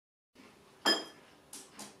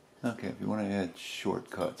Okay, if you want to add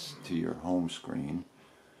shortcuts to your home screen,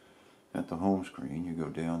 at the home screen you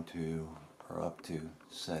go down to, or up to,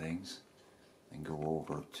 settings, and go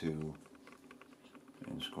over to,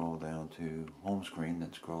 and scroll down to home screen,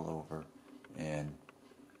 then scroll over, and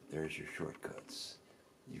there's your shortcuts.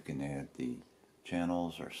 You can add the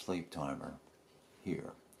channels or sleep timer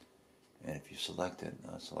here. And if you select it,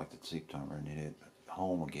 selected sleep timer, and you hit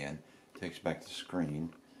home again, it takes you back to the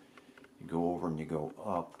screen. You go over and you go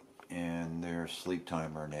up, and there's sleep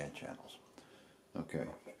timer and add channels. Okay,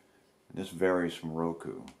 this varies from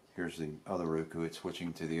Roku. Here's the other Roku. It's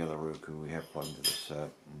switching to the other Roku we have plugged into the set.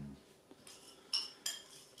 And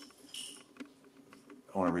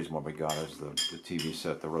the only reason why we got is the TV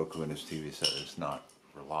set. The Roku in this TV set is not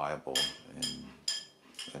reliable, and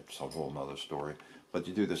that's a whole nother story. But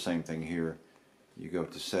you do the same thing here. You go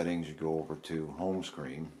to settings, you go over to home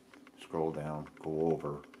screen, scroll down, go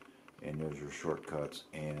over, and there's your shortcuts.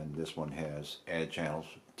 And this one has add channels,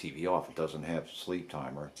 TV off. It doesn't have sleep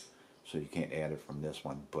timer, so you can't add it from this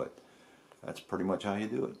one, but that's pretty much how you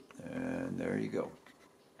do it. And there you go.